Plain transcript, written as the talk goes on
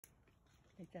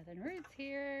Southern Roots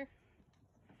here.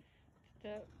 Just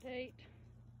to update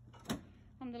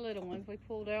on the little ones. We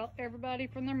pulled out everybody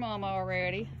from their mama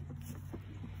already.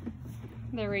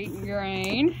 They're eating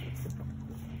grain.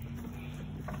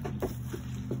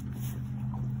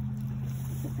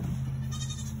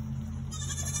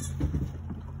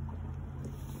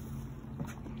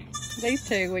 These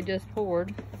two we just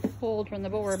pulled from the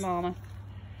board mama.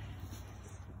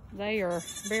 They are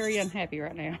very unhappy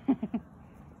right now.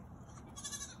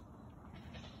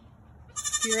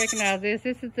 If you recognize this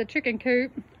is the chicken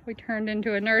coop we turned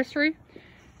into a nursery.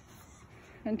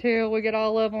 Until we get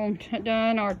all of them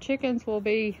done, our chickens will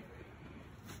be,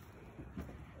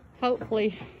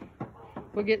 hopefully,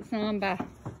 we'll get some by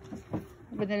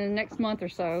within the next month or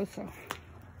so.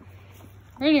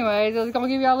 Anyways, I was going to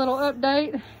give you a little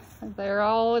update. They're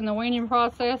all in the weaning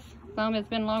process. Some has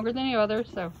been longer than the others,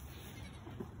 so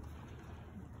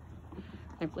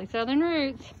simply Southern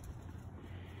Roots.